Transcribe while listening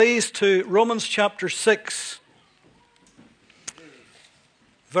Please to Romans chapter 6.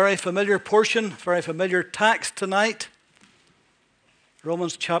 Very familiar portion, very familiar text tonight.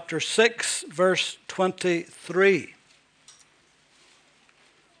 Romans chapter 6, verse 23.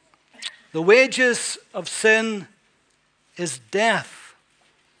 The wages of sin is death,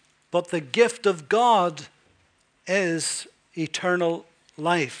 but the gift of God is eternal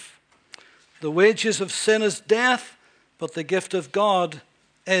life. The wages of sin is death, but the gift of God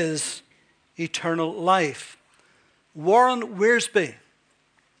is eternal life. Warren Wiersbe,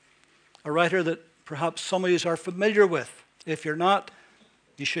 a writer that perhaps some of you are familiar with. If you're not,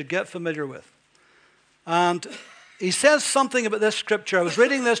 you should get familiar with. And he says something about this scripture. I was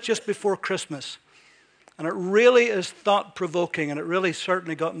reading this just before Christmas, and it really is thought-provoking, and it really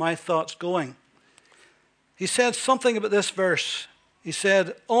certainly got my thoughts going. He said something about this verse. He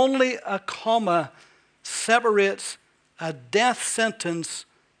said, only a comma separates a death sentence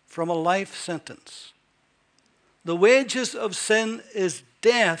from a life sentence. The wages of sin is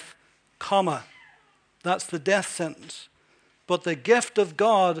death, comma. That's the death sentence. But the gift of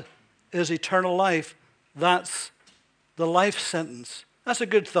God is eternal life. That's the life sentence. That's a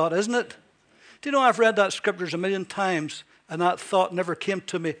good thought, isn't it? Do you know, I've read that scriptures a million times, and that thought never came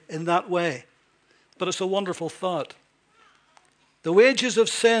to me in that way. But it's a wonderful thought. The wages of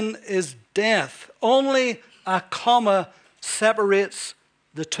sin is death. Only a comma separates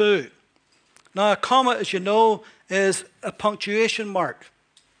the two. Now, a comma, as you know, is a punctuation mark.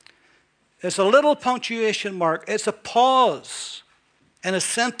 It's a little punctuation mark. It's a pause in a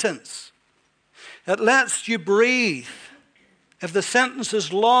sentence. It lets you breathe. If the sentence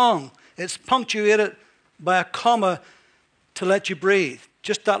is long, it's punctuated by a comma to let you breathe.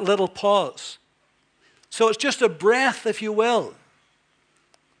 Just that little pause. So it's just a breath, if you will.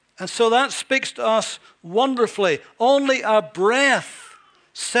 And so that speaks to us wonderfully. Only a breath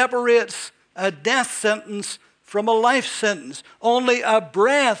separates a death sentence from a life sentence. Only a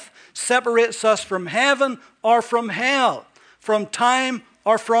breath separates us from heaven or from hell, from time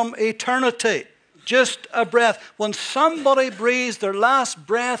or from eternity. Just a breath. When somebody breathes their last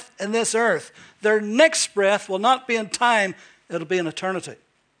breath in this earth, their next breath will not be in time, it'll be in eternity.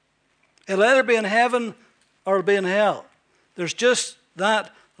 It'll either be in heaven or it'll be in hell. There's just that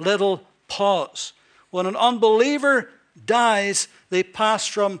little pause. When an unbeliever dies, they pass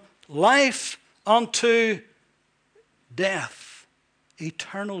from life unto death,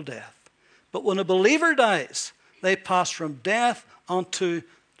 eternal death. But when a believer dies, they pass from death unto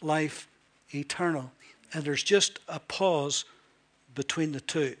life eternal. And there's just a pause between the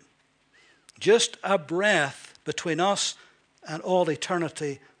two. Just a breath between us and all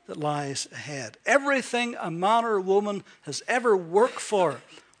eternity that lies ahead. Everything a man or woman has ever worked for,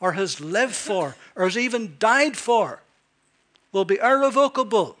 or has lived for, or has even died for, will be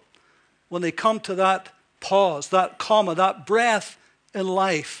irrevocable when they come to that pause, that comma, that breath in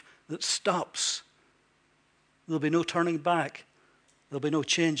life that stops. There'll be no turning back. There'll be no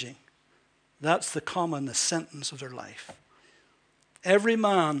changing. That's the comma in the sentence of their life. Every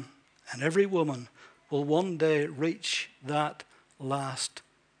man and every woman will one day reach that last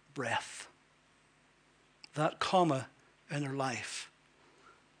breath, that comma in their life.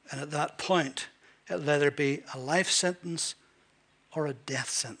 And at that point, it'll either be a life sentence or a death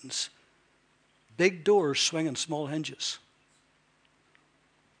sentence. Big doors swing on small hinges.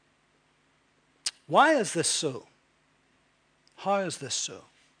 Why is this so? How is this so?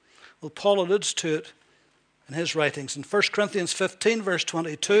 Well, Paul alludes to it in his writings. In 1 Corinthians 15, verse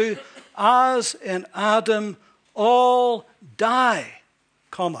 22, as in Adam all die,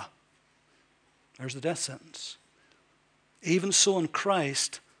 comma. There's the death sentence. Even so in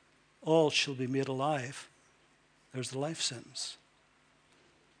Christ, all shall be made alive. There's the life sentence.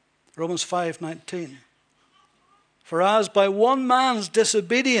 Romans 5:19. For as by one man's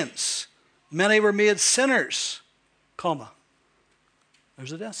disobedience many were made sinners, comma.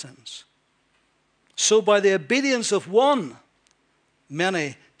 There's the death sentence. So by the obedience of one,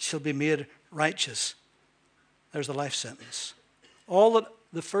 many shall be made righteous. There's the life sentence. All that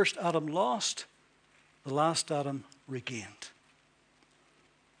the first Adam lost, the last Adam regained.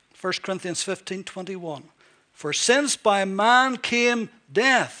 1 Corinthians 15:21. For since by man came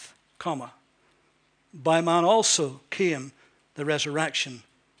death, comma, by man also came the resurrection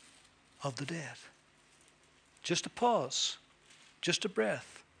of the dead. Just a pause, just a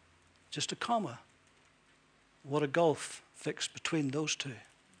breath, just a comma. What a gulf fixed between those two.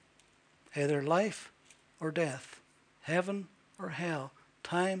 Either life or death, heaven or hell,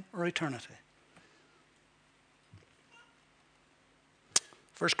 time or eternity.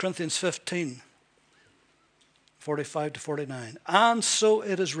 1 Corinthians 15, 45 to 49. And so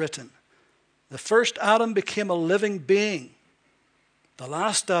it is written, the first Adam became a living being. The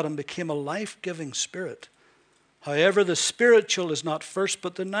last Adam became a life-giving spirit. However, the spiritual is not first,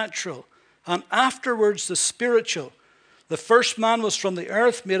 but the natural, and afterwards the spiritual. The first man was from the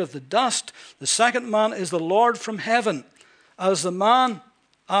earth, made of the dust. The second man is the Lord from heaven. As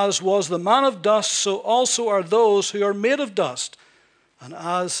was the man of dust, so also are those who are made of dust. And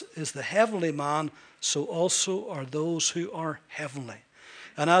as is the heavenly man, so also are those who are heavenly.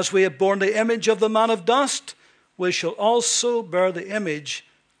 And as we have borne the image of the man of dust, we shall also bear the image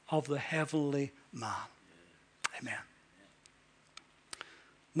of the heavenly man. Amen.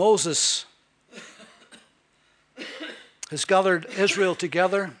 Moses has gathered Israel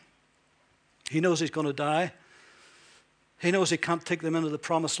together. He knows he's going to die. He knows he can't take them into the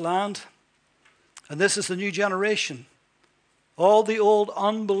promised land. And this is the new generation. All the old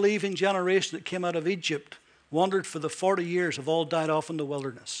unbelieving generation that came out of Egypt, wandered for the 40 years, have all died off in the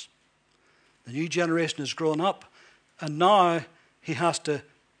wilderness. The new generation has grown up, and now he has to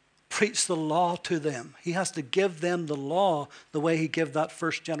preach the law to them. He has to give them the law the way he gave that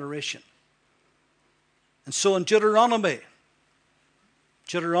first generation. And so in Deuteronomy,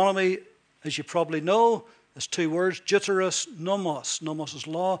 as you probably know, is two words, deuteros, nomos. Nomos is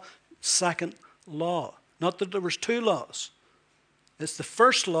law, second law. Not that there was two laws. It's the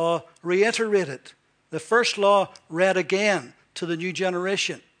first law reiterated. The first law read again to the new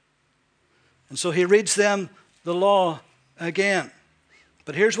generation. And so he reads them the law again.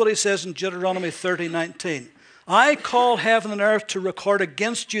 But here's what he says in Deuteronomy 30:19. I call heaven and earth to record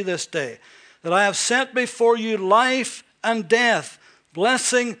against you this day that I have set before you life and death,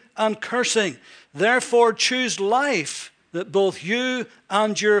 blessing and cursing. Therefore choose life, that both you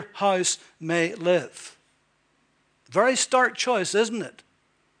and your house may live. Very stark choice, isn't it?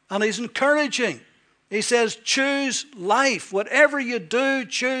 And he's encouraging. He says, choose life. Whatever you do,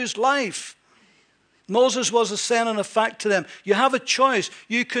 choose life. Moses was saying in effect to them, you have a choice.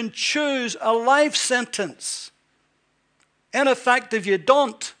 You can choose a life sentence. In effect, if you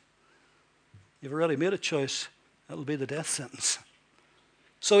don't, you've already made a choice. It'll be the death sentence.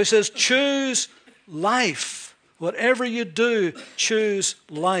 So he says, choose life. Whatever you do, choose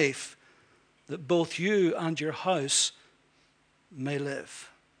life, that both you and your house may live.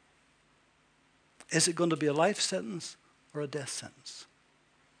 Is it going to be a life sentence or a death sentence?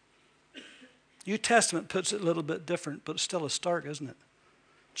 New Testament puts it a little bit different, but it's still as stark, isn't it?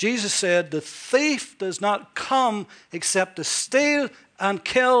 Jesus said, the thief does not come except to steal and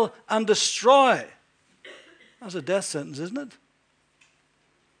kill and destroy. That's a death sentence, isn't it?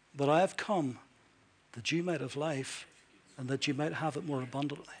 But I have come that you might have life and that you might have it more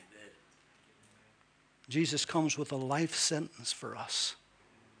abundantly. Jesus comes with a life sentence for us.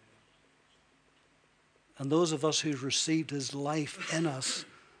 And those of us who've received his life in us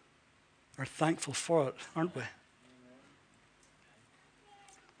are thankful for it, aren't we?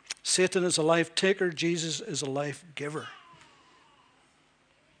 Satan is a life taker. Jesus is a life giver.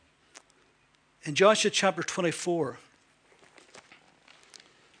 In Joshua chapter 24,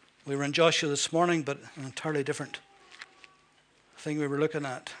 we were in Joshua this morning, but an entirely different thing we were looking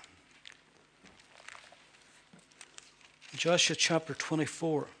at. Joshua chapter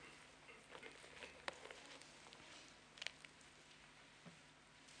 24.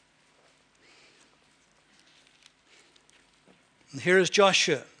 And here is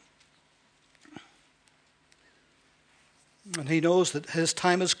Joshua. And he knows that his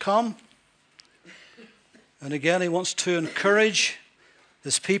time has come. And again, he wants to encourage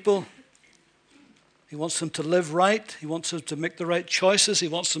his people. He wants them to live right. He wants them to make the right choices. He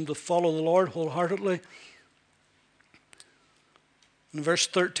wants them to follow the Lord wholeheartedly. In verse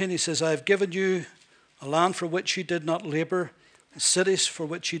 13, he says, I have given you a land for which you did not labor, cities for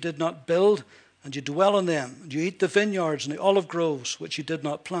which you did not build, and you dwell in them, and you eat the vineyards and the olive groves which you did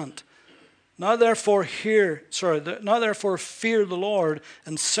not plant. Now therefore fear the Lord,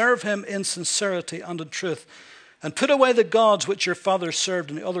 and serve him in sincerity and in truth. And put away the gods which your fathers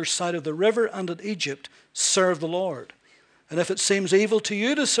served on the other side of the river and in Egypt. Serve the Lord. And if it seems evil to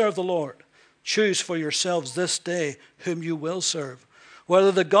you to serve the Lord, choose for yourselves this day whom you will serve.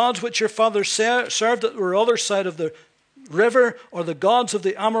 Whether the gods which your fathers served that were other side of the river, or the gods of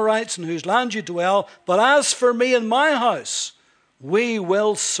the Amorites in whose land you dwell. But as for me and my house, we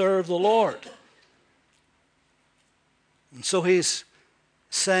will serve the Lord. And so he's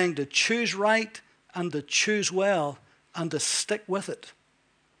saying to choose right and to choose well and to stick with it.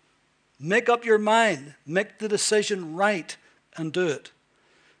 Make up your mind. Make the decision right and do it.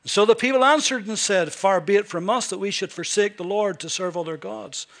 And so the people answered and said, far be it from us that we should forsake the Lord to serve other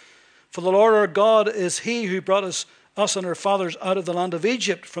gods. For the Lord our God is he who brought us and our fathers out of the land of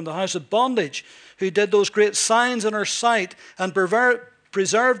Egypt from the house of bondage, who did those great signs in our sight and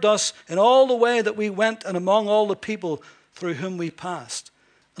preserved us in all the way that we went and among all the people through whom we passed.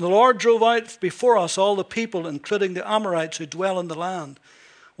 And the Lord drove out before us all the people, including the Amorites who dwell in the land.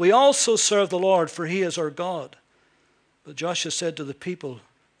 We also serve the Lord, for he is our God. But Joshua said to the people,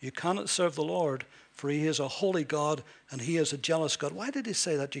 you cannot serve the Lord, for he is a holy God and he is a jealous God. Why did he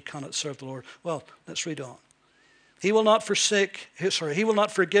say that you cannot serve the Lord? Well, let's read on. He will not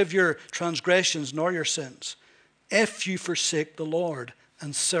forgive your transgressions nor your sins. If you forsake the Lord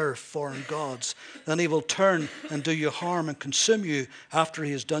and serve foreign gods, then he will turn and do you harm and consume you after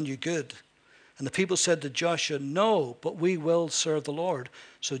he has done you good. And the people said to Joshua, no, but we will serve the Lord.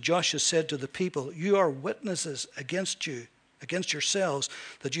 So Joshua said to the people, you are witnesses against yourselves,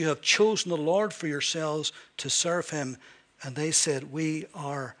 that you have chosen the Lord for yourselves to serve him. And they said, we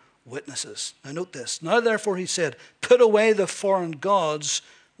are witnesses. Now note this. Now therefore he said, put away the foreign gods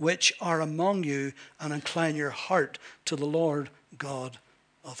which are among you, and incline your heart to the Lord God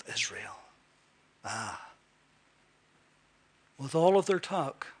of Israel. With all of their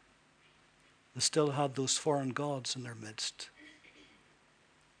talk, they still had those foreign gods in their midst.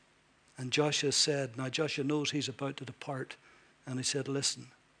 And Joshua said, now Joshua knows he's about to depart, and he said, listen,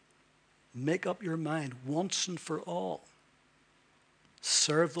 make up your mind once and for all.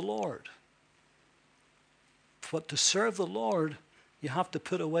 Serve the Lord. But to serve the Lord, you have to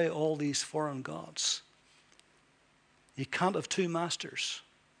put away all these foreign gods. You can't have two masters.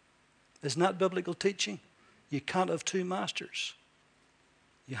 Isn't that biblical teaching? You can't have two masters.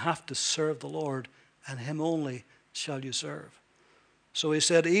 You have to serve the Lord, and him only shall you serve. So he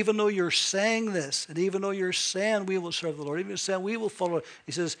said, even though you're saying this, and even though you're saying we will serve the Lord, even though you're saying we will follow,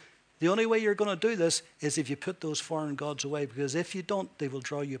 he says, the only way you're going to do this is if you put those foreign gods away, because if you don't, they will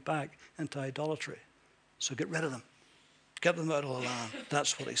draw you back into idolatry. So get rid of them. Get them out of the land.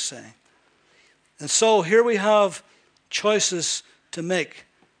 That's what he's saying. And so here we have choices to make,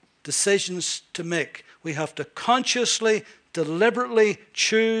 decisions to make. We have to consciously, deliberately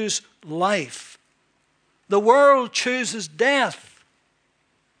choose life. The world chooses death.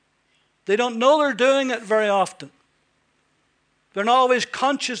 They don't know they're doing it very often. They're not always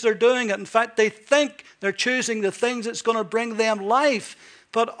conscious they're doing it. In fact, they think they're choosing the things that's going to bring them life,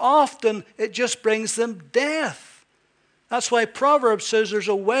 but often it just brings them death. That's why Proverbs says there's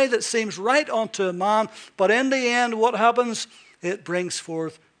a way that seems right unto a man, but in the end, what happens? It brings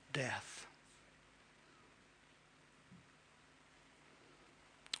forth death.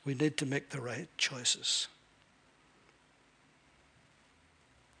 We need to make the right choices.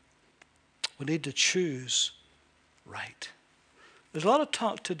 We need to choose right. There's a lot of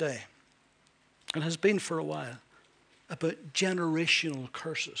talk today, and has been for a while, about generational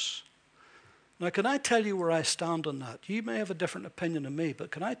curses. Now, can I tell you where I stand on that? You may have a different opinion than me, but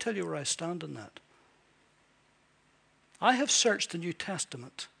can I tell you where I stand on that? I have searched the New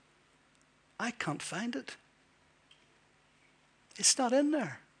Testament. I can't find it. It's not in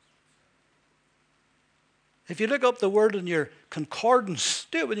there. If you look up the word in your concordance,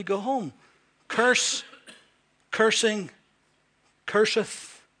 do it when you go home. Curse, cursing,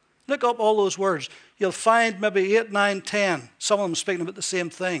 curseth. Look up all those words. You'll find maybe 8, 9, 10. Some of them speaking about the same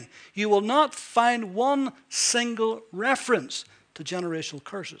thing. You will not find one single reference to generational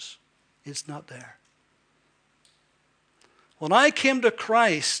curses. It's not there. When I came to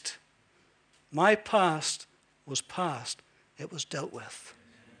Christ, my past was past. It was dealt with.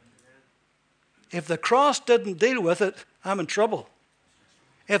 If the cross didn't deal with it, I'm in trouble.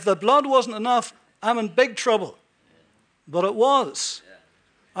 If the blood wasn't enough, I'm in big trouble. But it was.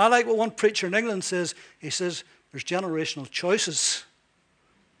 I like what one preacher in England says. He says, there's generational choices,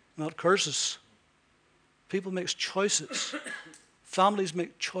 not curses. People make choices. Families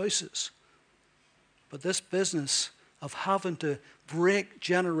make choices. But this business of having to break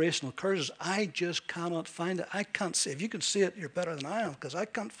generational curses, I just cannot find it. I can't see it. If you can see it, you're better than I am, because I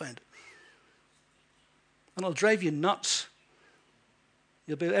can't find it. And it'll drive you nuts.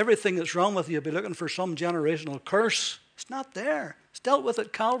 You'll be, everything that's wrong with you, you'll be looking for some generational curse. It's not there. It's dealt with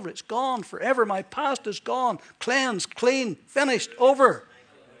at Calvary. It's gone forever. My past is gone. Cleansed, clean, finished, over.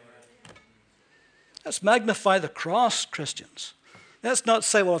 Let's magnify the cross, Christians. Let's not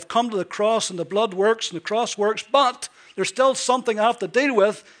say, well, I've come to the cross and the blood works and the cross works, but there's still something I have to deal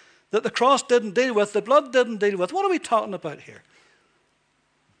with that the cross didn't deal with, the blood didn't deal with. What are we talking about here?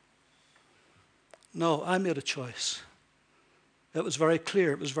 No, I made a choice. It was very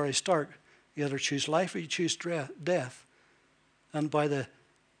clear. It was very stark. You either choose life or you choose death. And by the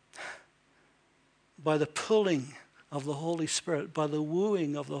pulling of the Holy Spirit, by the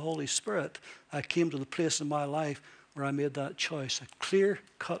wooing of the Holy Spirit, I came to the place in my life where I made that choice, a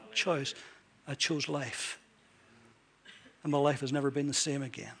clear-cut choice. I chose life. And my life has never been the same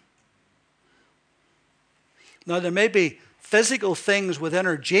again. Now, there may be physical things within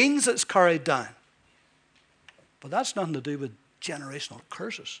our genes that's carried down, but that's nothing to do with generational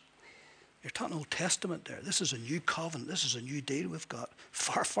curses. You're talking Old Testament there. This is a new covenant. This is a new deal we've got.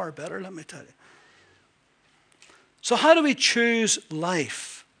 Far, far better, let me tell you. So how do we choose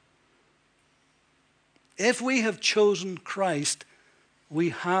life? If we have chosen Christ, we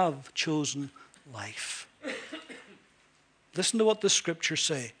have chosen life. Listen to what the scriptures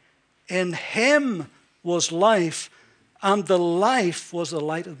say. In him was life, and the life was the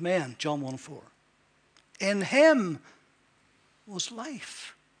light of men. John 1:4. In him was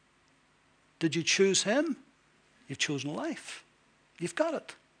life. Did you choose him? You've chosen life. You've got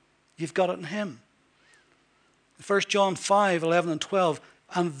it. You've got it in him. 1 John 5:11 and 12.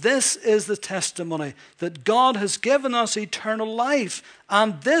 And this is the testimony, that God has given us eternal life,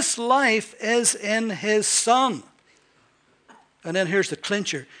 and this life is in his Son. And then here's the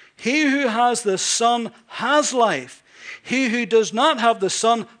clincher. He who has the Son has life. He who does not have the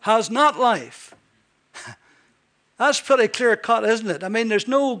Son has not life. That's pretty clear cut, isn't it? I mean, there's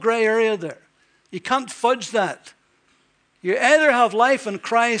no gray area there. You can't fudge that. You either have life in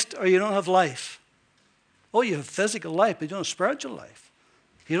Christ or you don't have life. Oh, you have physical life, but you don't have spiritual life.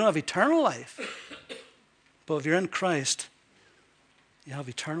 You don't have eternal life. But if you're in Christ, you have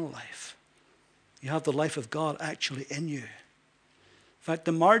eternal life. You have the life of God actually in you. In fact,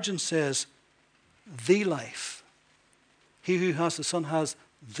 the margin says, the life. He who has the Son has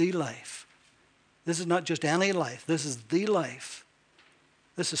the life. This is not just any life. This is the life.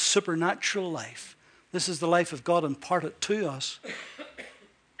 This is supernatural life. This is the life of God imparted to us.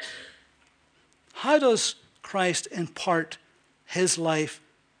 How does Christ impart his life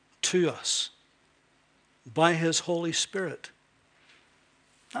to us? By his Holy Spirit.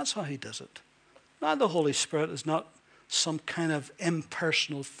 That's how he does it. Now, the Holy Spirit is not some kind of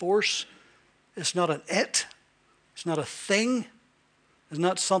impersonal force. It's not an it. It's not a thing. It's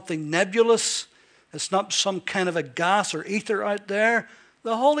not something nebulous. It's not some kind of a gas or ether out there.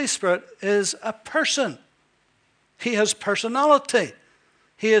 The Holy Spirit is a person. He has personality.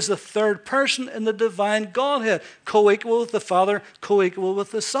 He is the third person in the divine Godhead, co-equal with the Father, co-equal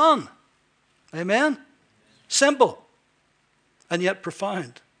with the Son. Amen? Simple, and yet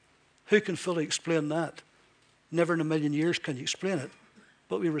profound. Who can fully explain that? Never in a million years can you explain it,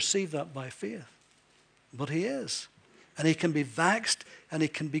 but we receive that by faith. But he is. And he can be vexed, and he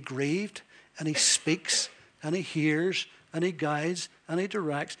can be grieved, and he speaks, and he hears, and he guides, and he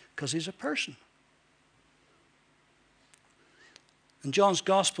directs, because he's a person. In John's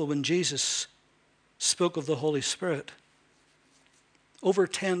Gospel, when Jesus spoke of the Holy Spirit, over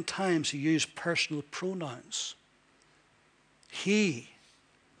 10 times he used personal pronouns. He,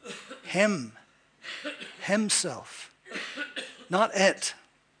 him, himself. Not it.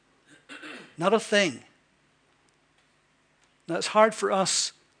 Not a thing. Now, it's hard for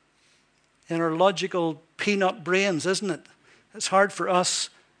us in our logical peanut brains, isn't it? It's hard for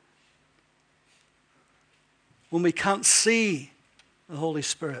us when we can't see the Holy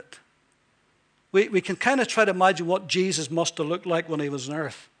Spirit. We can kind of try to imagine what Jesus must have looked like when he was on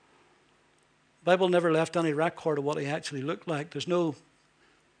earth. The Bible never left any record of what he actually looked like. There's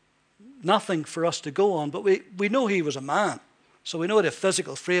nothing for us to go on, but we know he was a man, so we know he had a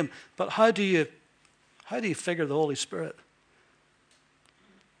physical frame. But how do you figure the Holy Spirit?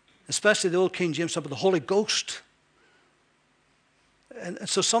 Especially the old King James, the Holy Ghost. And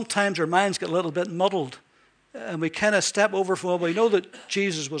so sometimes our minds get a little bit muddled. And we kind of step over from, well, we know that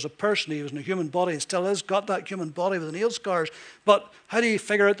Jesus was a person. He was in a human body and still has got that human body with the nail scars. But how do you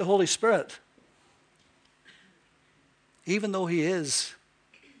figure out the Holy Spirit? Even though he is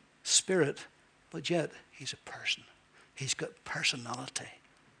spirit, but yet he's a person. He's got personality.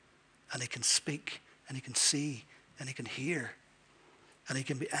 And he can speak, and he can see, and he can hear. And he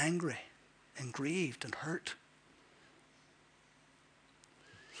can be angry and grieved and hurt.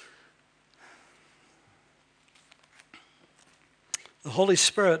 The Holy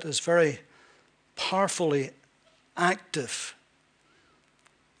Spirit is very powerfully active,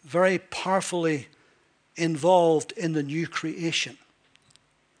 very powerfully involved in the new creation.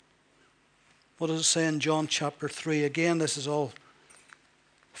 What does it say in John chapter 3? Again, this is all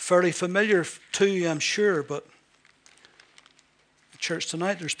fairly familiar to you, I'm sure, but in church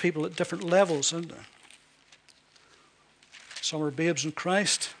tonight there's people at different levels, isn't there? Some are babes in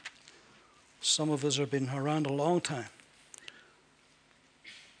Christ. Some of us have been around a long time.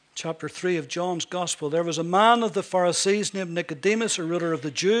 chapter 3 of John's Gospel. There was a man of the Pharisees named Nicodemus, a ruler of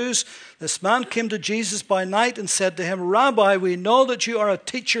the Jews. This man came to Jesus by night and said to him, Rabbi, we know that you are a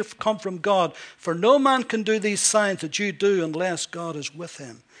teacher come from God, for no man can do these signs that you do unless God is with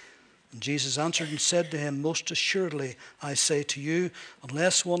him. And Jesus answered and said to him, Most assuredly, I say to you,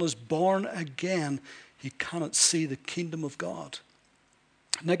 unless one is born again, he cannot see the kingdom of God.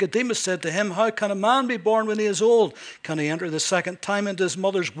 Nicodemus said to him, How can a man be born when he is old? Can he enter the second time into his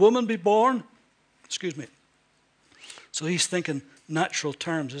mother's womb and be born? So he's thinking natural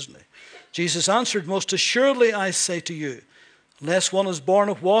terms, isn't he? Jesus answered, Most assuredly I say to you, unless one is born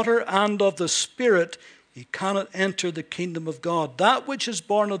of water and of the Spirit, he cannot enter the kingdom of God. That which is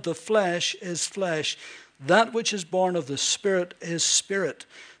born of the flesh is flesh. That which is born of the Spirit is spirit.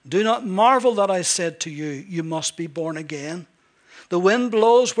 Do not marvel that I said to you, you must be born again. The wind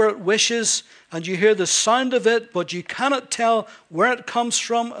blows where it wishes, and you hear the sound of it, but you cannot tell where it comes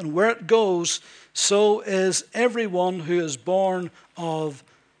from and where it goes. So is everyone who is born of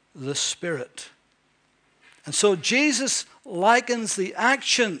the Spirit. And so Jesus likens the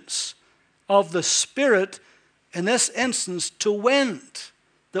actions of the Spirit, in this instance, to wind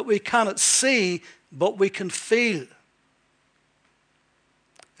that we cannot see, but we can feel.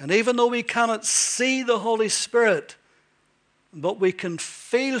 And even though we cannot see the Holy Spirit, but we can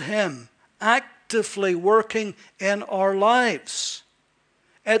feel him actively working in our lives.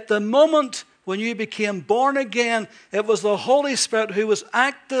 At the moment when you became born again, it was the Holy Spirit who was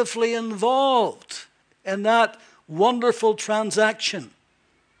actively involved in that wonderful transaction,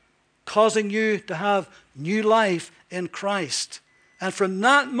 causing you to have new life in Christ. And from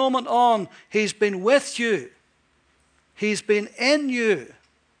that moment on, he's been with you. He's been in you,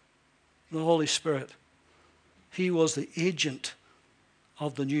 the Holy Spirit. He was the agent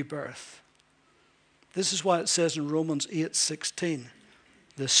of the new birth. This is why it says in Romans 8:16,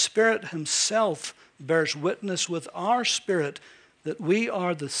 the Spirit himself bears witness with our spirit that we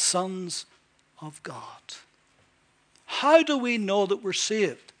are the sons of God. How do we know that we're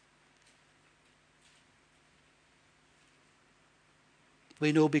saved?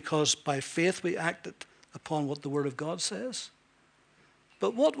 We know because by faith we acted upon what the Word of God says.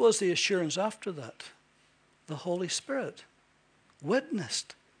 But what was the assurance after that? The Holy Spirit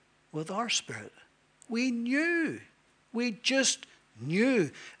witnessed with our spirit. We knew. We just knew.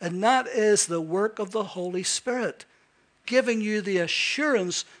 And that is the work of the Holy Spirit, giving you the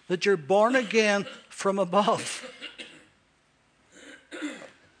assurance that you're born again from above.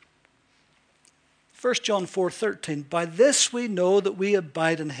 1 John 4:13, by this we know that we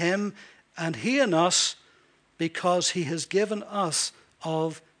abide in him and he in us, because he has given us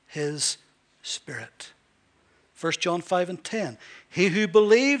of his Spirit. 1 John 5:10, he who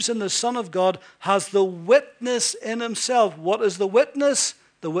believes in the Son of God has the witness in himself. What is the witness?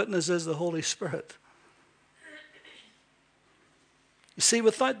 The witness is the Holy Spirit. You see,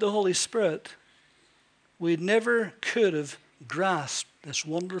 without the Holy Spirit, we never could have grasped this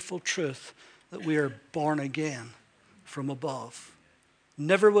wonderful truth that we are born again from above.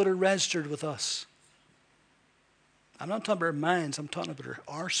 Never would have registered with us. I'm not talking about our minds, I'm talking about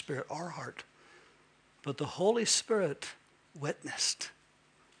our spirit, our heart. But the Holy Spirit witnessed,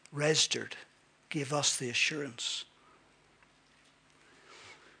 registered, gave us the assurance.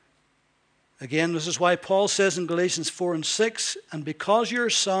 Again, this is why Paul says in Galatians 4:6, and because you're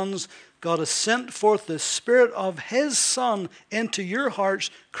sons, God has sent forth the Spirit of his Son into your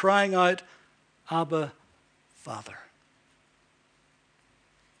hearts, crying out, Abba, Father.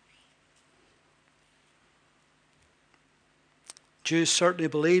 Jews certainly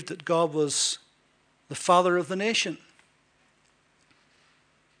believed that God was the Father of the nation.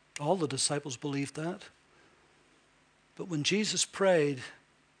 All the disciples believed that. But when Jesus prayed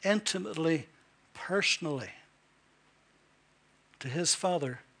intimately, personally to his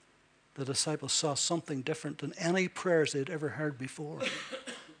Father, the disciples saw something different than any prayers they'd ever heard before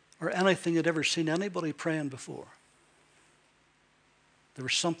or anything they'd ever seen anybody praying before. There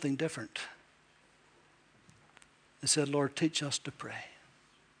was something different. They said, Lord, teach us to pray.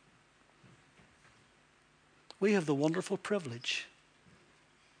 We have the wonderful privilege,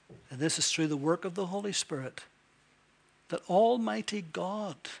 and this is through the work of the Holy Spirit, that Almighty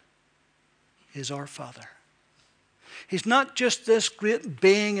God is our Father. He's not just this great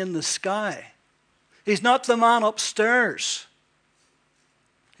being in the sky. He's not the man upstairs.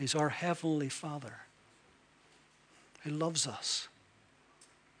 He's our Heavenly Father. He loves us.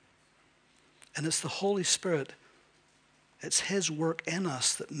 And it's the Holy Spirit, it's his work in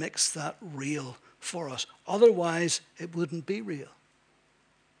us that makes that real for us. Otherwise, it wouldn't be real.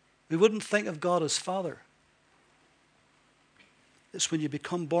 We wouldn't think of God as Father. It's when you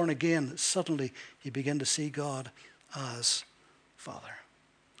become born again that suddenly you begin to see God as Father.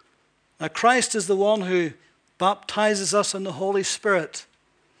 Now Christ is the one who baptizes us in the Holy Spirit.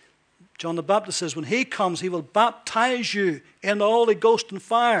 John the Baptist says when he comes, he will baptize you in the Holy Ghost and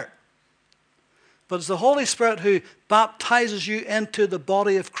fire. But it's the Holy Spirit who baptizes you into the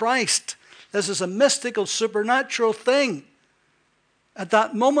body of Christ. This is a mystical, supernatural thing. At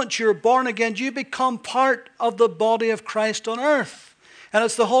that moment you're born again, you become part of the body of Christ on earth. And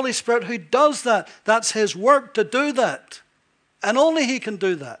it's the Holy Spirit who does that. That's his work to do that. And only he can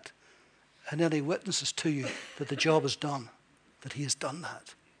do that. And then he witnesses to you that the job is done, that he has done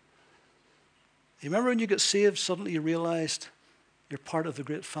that. You remember when you get saved, suddenly you realized you're part of the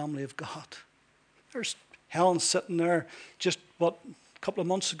great family of God. There's Helen sitting there just, a couple of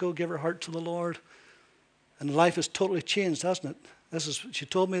months ago, gave her heart to the Lord. And life has totally changed, hasn't it? She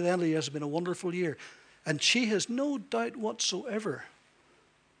told me the end of the year has been a wonderful year. And she has no doubt whatsoever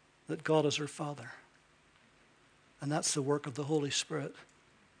that God is her Father. And that's the work of the Holy Spirit,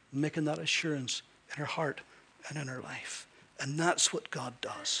 making that assurance in her heart and in her life. And that's what God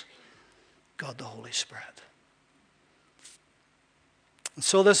does. God the Holy Spirit. And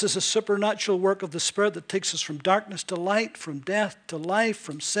so this is a supernatural work of the Spirit that takes us from darkness to light, from death to life,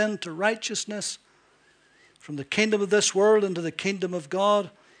 from sin to righteousness, from the kingdom of this world into the kingdom of God.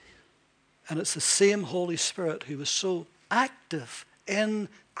 And it's the same Holy Spirit who was so active in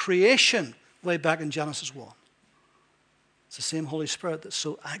creation way back in Genesis 1. It's the same Holy Spirit that's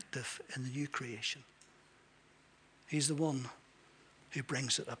so active in the new creation. He's the one who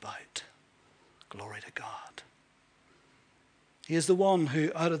brings it about. Glory to God. He is the one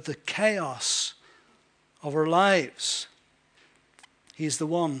who, out of the chaos of our lives, he's the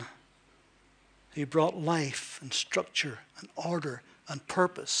one who brought life and structure and order and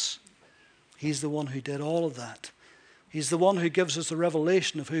purpose. He's the one who did all of that. He's the one who gives us the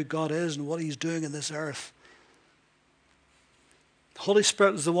revelation of who God is and what he's doing in this earth. The Holy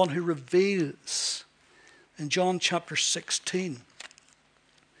Spirit is the one who reveals. In John chapter 16,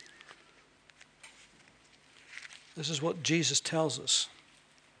 this is what Jesus tells us.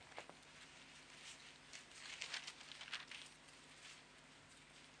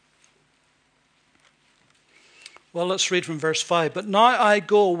 Well, let's read from verse 5. But now I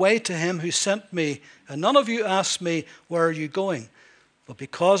go away to him who sent me, and none of you ask me, where are you going? But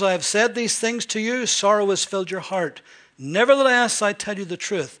because I have said these things to you, sorrow has filled your heart. Nevertheless, I tell you the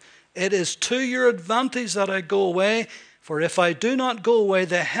truth. It is to your advantage that I go away, for if I do not go away,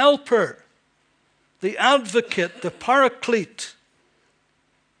 the Helper, the Advocate, the Paraclete,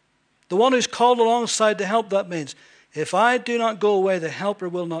 the one who's called alongside to help, that means, if I do not go away, the Helper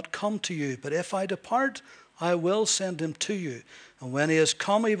will not come to you. But if I depart, I will send him to you. And when he has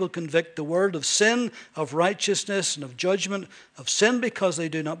come, he will convict the world of sin, of righteousness, and of judgment. Of sin, because they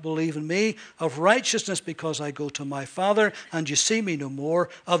do not believe in me. Of righteousness, because I go to my Father, and you see me no more.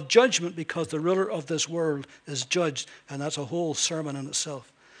 Of judgment, because the ruler of this world is judged. And that's a whole sermon in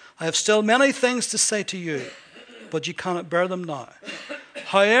itself. I have still many things to say to you, but you cannot bear them now.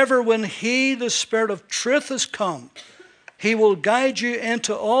 However, when he, the Spirit of truth, has come, he will guide you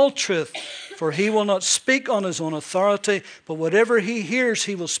into all truth, for he will not speak on his own authority, but whatever he hears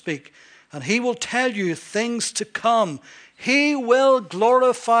he will speak. And he will tell you things to come. He will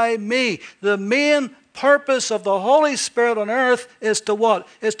glorify me. The main purpose of the Holy Spirit on earth is to what?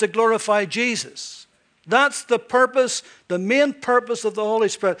 Is to glorify Jesus. That's the purpose, the main purpose of the Holy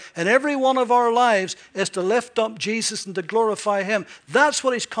Spirit. And every one of our lives is to lift up Jesus and to glorify him. That's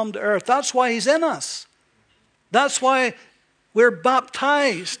what he's come to earth. That's why he's in us. That's why we're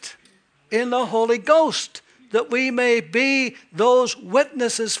baptized in the Holy Ghost, that we may be those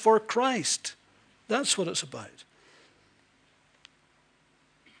witnesses for Christ. That's what it's about.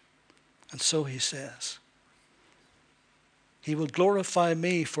 And so he says, he will glorify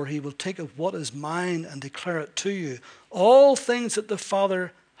me, for he will take of what is mine and declare it to you. All things that the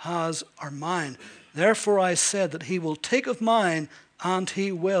Father has are mine. Therefore I said that he will take of mine and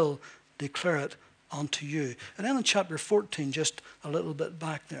he will declare it unto you. And then in chapter 14, just a little bit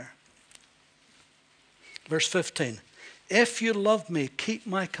back there. Verse 15. If you love me, keep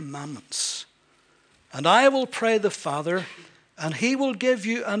my commandments. And I will pray the Father, and he will give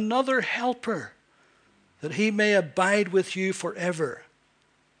you another helper, that he may abide with you forever,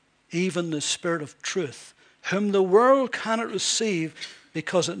 even the Spirit of truth, whom the world cannot receive,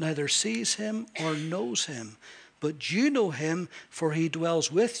 because it neither sees him or knows him. But you know him, for he dwells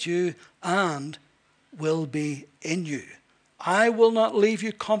with you and will be in you. I will not leave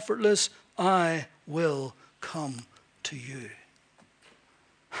you comfortless. I will come to you.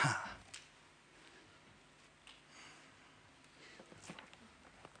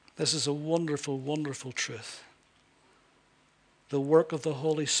 This is a wonderful, wonderful truth. The work of the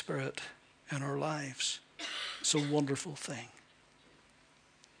Holy Spirit in our lives. It's a wonderful thing.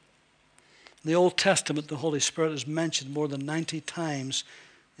 In the Old Testament, the Holy Spirit is mentioned more than 90 times.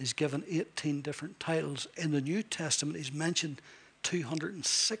 He's given 18 different titles. In the New Testament, he's mentioned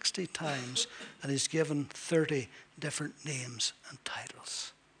 260 times, and he's given 30 different names and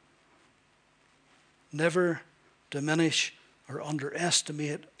titles. Never diminish or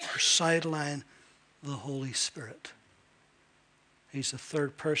underestimate or sideline the Holy Spirit. He's the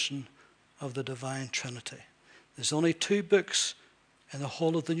third person of the divine Trinity. There's only 2 books in the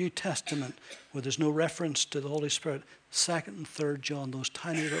whole of the New Testament where there's no reference to the Holy Spirit. 2nd and 3rd John, those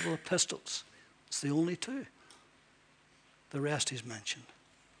tiny little epistles. It's the only 2. The rest he's mentioned.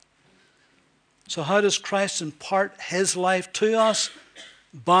 So how does Christ impart his life to us?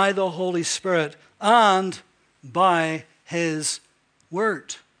 By the Holy Spirit and by his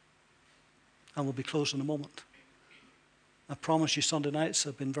word. And we'll be closed in a moment. I promise you Sunday nights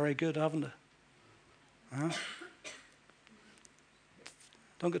have been very good, haven't they? Huh?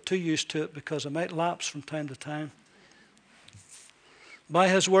 Don't get too used to it because it might lapse from time to time. By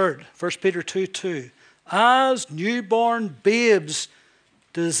his word, 1 Peter 2:2. As newborn babes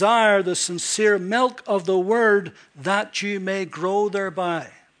desire the sincere milk of the word that you may grow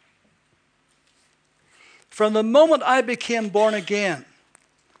thereby. From the moment I became born again,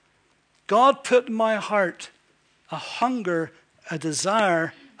 God put in my heart a hunger, a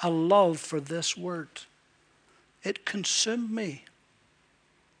desire, a love for this word. It consumed me.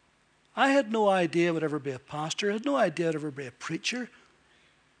 I had no idea I would ever be a pastor. I had no idea I'd ever be a preacher.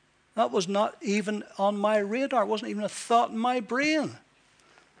 That was not even on my radar. It wasn't even a thought in my brain.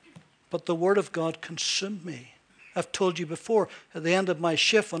 But the Word of God consumed me. I've told you before, at the end of my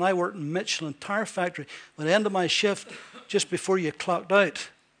shift, when I worked in Michelin Tire Factory, at the end of my shift, just before you clocked out,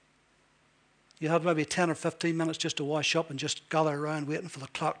 you had maybe 10 or 15 minutes just to wash up and just gather around waiting for the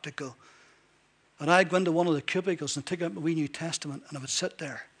clock to go. And I'd go into one of the cubicles and take out my wee New Testament, and I would sit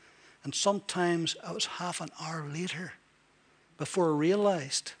there. And sometimes I was half an hour later before I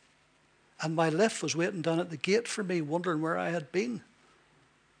realized. And my lift was waiting down at the gate for me, wondering where I had been.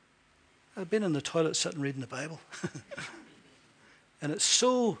 I'd been in the toilet sitting reading the Bible. And it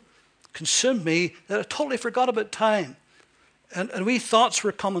so consumed me that I totally forgot about time. And wee thoughts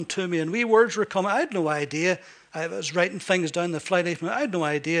were coming to me, and wee words were coming. I had no idea. I was writing things down the flight. I had no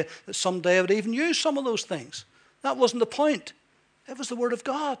idea that someday I would even use some of those things. That wasn't the point. It was the Word of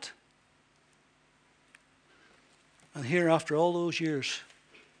God. And here, after all those years,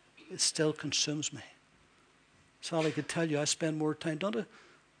 it still consumes me. Sally could tell you I spend more time, don't I?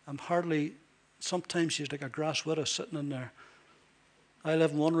 I'm hardly, sometimes she's like a grass widow sitting in there. I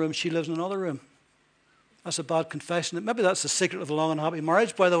live in one room, she lives in another room. That's a bad confession. Maybe that's the secret of a long and happy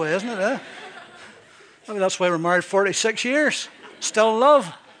marriage, by the way, isn't it? Eh? Maybe that's why we're married 46 years. Still in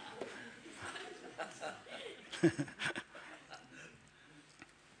love.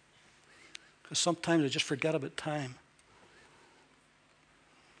 Because sometimes I just forget about time.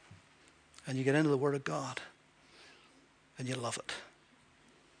 And you get into the Word of God. And you love it.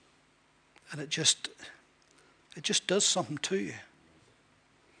 And it just does something to you.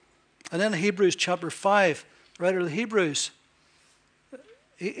 And then in Hebrews chapter 5, the writer of the Hebrews,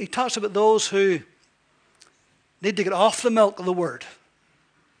 he talks about those who need to get off the milk of the Word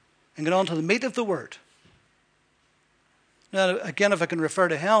and get on to the meat of the Word. Now, again, if I can refer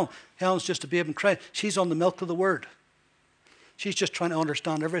to Helen, Helen's just a babe in Christ. She's on the milk of the Word. She's just trying to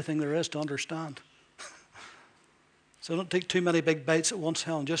understand everything there is to understand. So don't take too many big bites at once,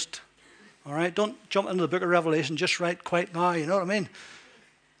 Helen. Just, all right, don't jump into the book of Revelation just right quite now, you know what I mean?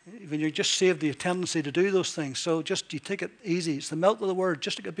 When you just save the tendency to do those things. So just, you take it easy. It's the milk of the Word,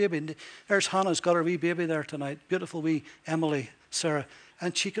 just like a baby. And there's Hannah's got her wee baby there tonight. Beautiful wee Emily, Sarah.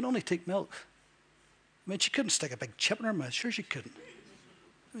 And she can only take milk. I mean, she couldn't stick a big chip in her mouth. Sure she couldn't.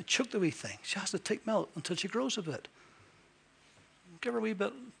 I mean, choke the wee thing. She has to take milk until she grows a bit. Give her a wee bit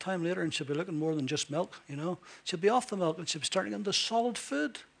of time later and she'll be looking more than just milk, you know. She'll be off the milk and she'll be starting into solid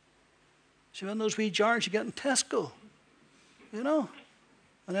food. She'll be in those wee jars you get in Tesco, you know.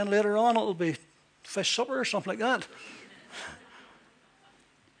 And then later on it'll be fish supper or something like that.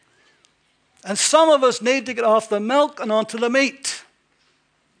 And some of us need to get off the milk and onto the meat.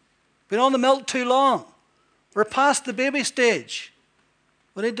 Been on the milk too long. We're past the baby stage.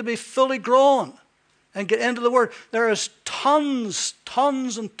 We need to be fully grown and get into the Word. There is tons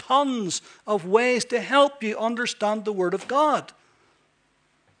and tons of ways to help you understand the Word of God.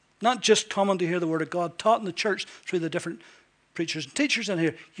 Not just coming to hear the Word of God taught in the church through the different preachers and teachers in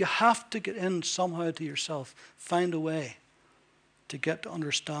here. You have to get in somehow to yourself. Find a way to get to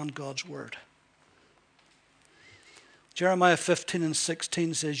understand God's word. Jeremiah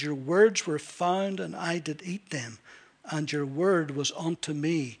 15:16 says, your words were found, and I did eat them, and your word was unto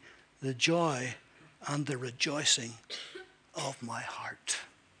me the joy and the rejoicing of my heart.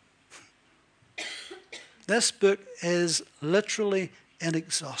 This book is literally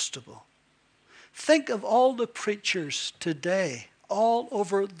inexhaustible. Think of all the preachers today all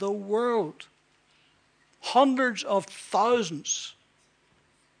over the world. Hundreds of thousands,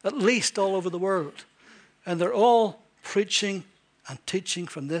 at least all over the world. And they're all preaching and teaching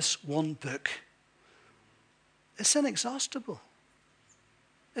from this one book. It's inexhaustible.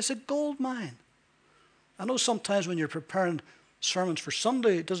 It's a gold mine. I know sometimes when you're preparing sermons for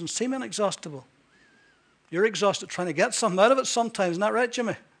Sunday, it doesn't seem inexhaustible. You're exhausted trying to get something out of it sometimes. Isn't that right,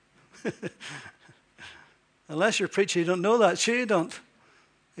 Jimmy? Unless you're preaching, you don't know that. Sure you don't.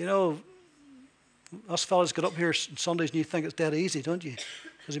 You know, us fellas get up here on Sundays and you think it's dead easy, don't you?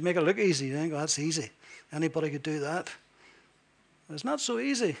 Because you make it look easy. You think, oh, that's easy. Anybody could do that. But it's not so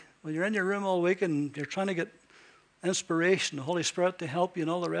easy. When you're in your room all week and you're trying to get inspiration, the Holy Spirit to help you and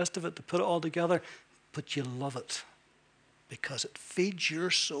all the rest of it, to put it all together, but you love it because it feeds your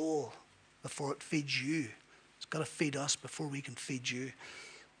soul before it feeds you. It's got to feed us before we can feed you.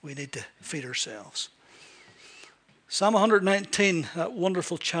 We need to feed ourselves. Psalm 119, that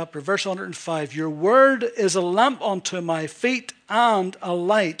wonderful chapter, verse 105. Your word is a lamp unto my feet and a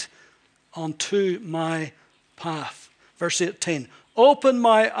light unto my path. Verse 18. Open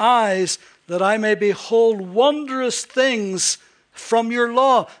my eyes that I may behold wondrous things from your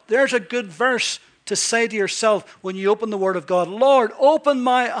law. There's a good verse to say to yourself when you open the Word of God. Lord, open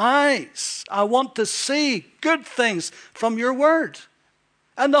my eyes. I want to see good things from your Word.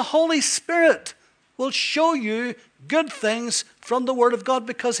 And the Holy Spirit will show you good things from the Word of God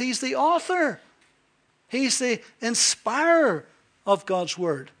because He's the author. He's the inspirer of God's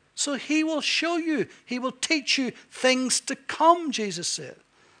Word. So He will show you. He will teach you things to come, Jesus said.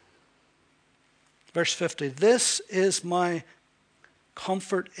 Verse 50, this is my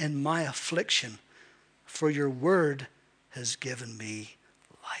comfort in my affliction, for your word has given me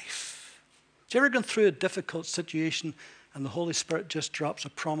life. Have you ever gone through a difficult situation and the Holy Spirit just drops a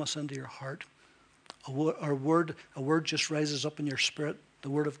promise into your heart? A word just rises up in your spirit, the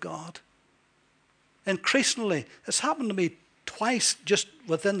Word of God. Increasingly, it's happened to me twice just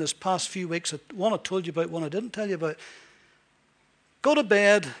within this past few weeks. One I told you about, one I didn't tell you about. Go to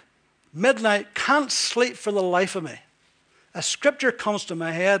bed, midnight, can't sleep for the life of me. A scripture comes to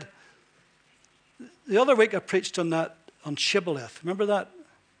my head. The other week I preached on Shibboleth. Remember that?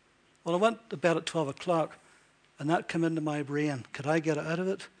 Well, I went to bed at 12 o'clock and that came into my brain. Could I get it out of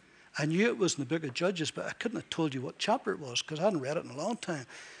it? I knew it was in the book of Judges, but I couldn't have told you what chapter it was because I hadn't read it in a long time.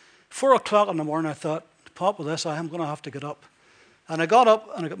 4 o'clock in the morning, I thought, to pop with this, I'm going to have to get up. And I got up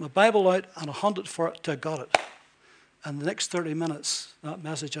and I got my Bible out and I hunted for it till I got it. And the next 30 minutes, that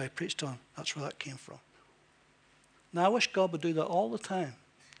message I preached on, that's where that came from. Now, I wish God would do that all the time.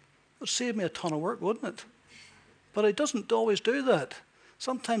 It would save me a ton of work, wouldn't it? But He doesn't always do that.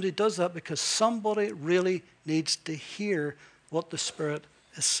 Sometimes He does that because somebody really needs to hear what the Spirit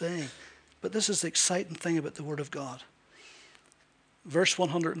is saying. But this is the exciting thing about the Word of God. Verse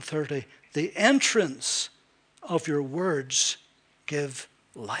 130, the entrance of your words give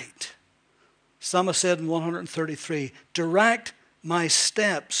light. Psalmist said in 133, direct my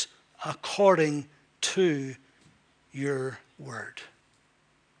steps according to your word.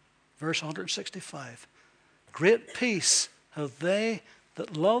 Verse 165, great peace have they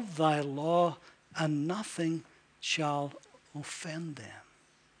that love thy law, and nothing shall offend them.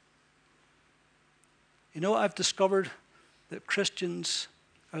 You know, I've discovered that Christians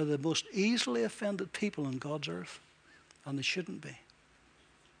are the most easily offended people on God's earth, and they shouldn't be.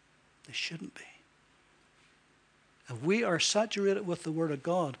 They shouldn't be. If we are saturated with the Word of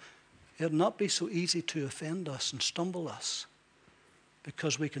God, it will not be so easy to offend us and stumble us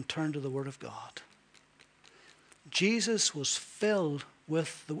because we can turn to the Word of God. Jesus was filled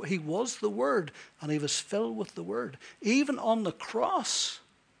with He was the Word, and He was filled with the Word. Even on the cross,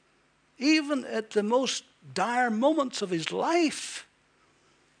 even at the most dire moments of His life,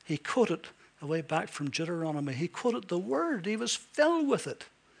 He quoted a way back from Deuteronomy. He quoted the Word. He was filled with it.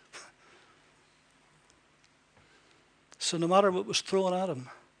 So no matter what was thrown at Him,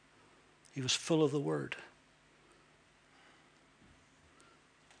 He was full of the Word.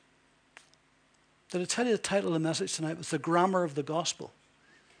 Did I tell you the title of the message tonight was The Grammar of the Gospel?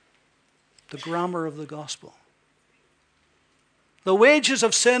 The Grammar of the Gospel. The wages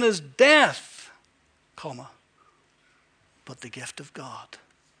of sin is death, comma, but the gift of God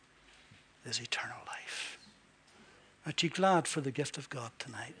is eternal life. Aren't you glad for the gift of God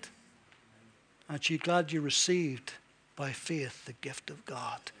tonight? Aren't you glad you received by faith the gift of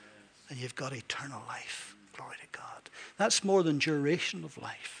God and you've got eternal life? Glory to God. That's more than duration of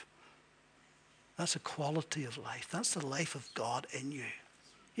life. That's a quality of life. That's the life of God in you.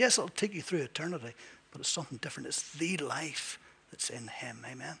 Yes, it'll take you through eternity, but it's something different. It's the life that's in him.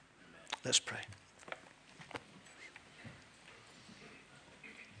 Amen. Let's pray.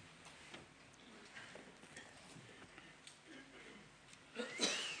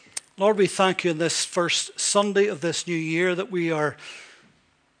 Lord, we thank you in this first Sunday of this new year that we are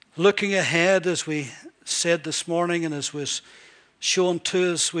looking ahead, as we said this morning and as was shown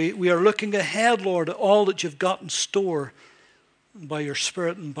to us. We are looking ahead, Lord, at all that you've got in store by your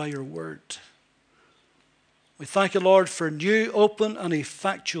Spirit and by your word. We thank you, Lord, for new, open and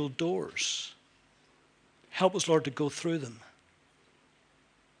effectual doors. Help us, Lord, to go through them.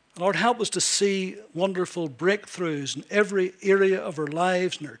 Lord, help us to see wonderful breakthroughs in every area of our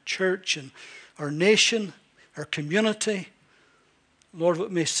lives, in our church and our nation, our community. Lord, we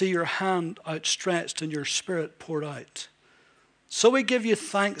may see your hand outstretched and your Spirit poured out. So we give you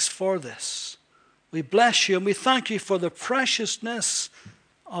thanks for this. We bless you and we thank you for the preciousness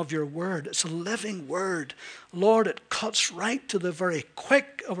of your word. It's a living word. Lord, it cuts right to the very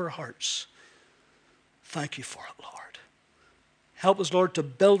quick of our hearts. Thank you for it, Lord. Help us, Lord, to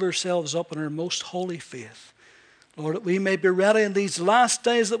build ourselves up in our most holy faith. Lord, that we may be ready in these last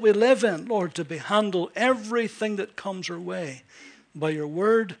days that we live in, Lord, to handle everything that comes our way by your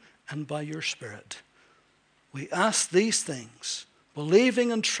word and by your Spirit. We ask these things,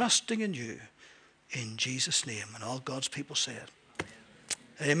 believing and trusting in you, in Jesus' name. And all God's people said,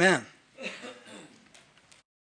 Amen.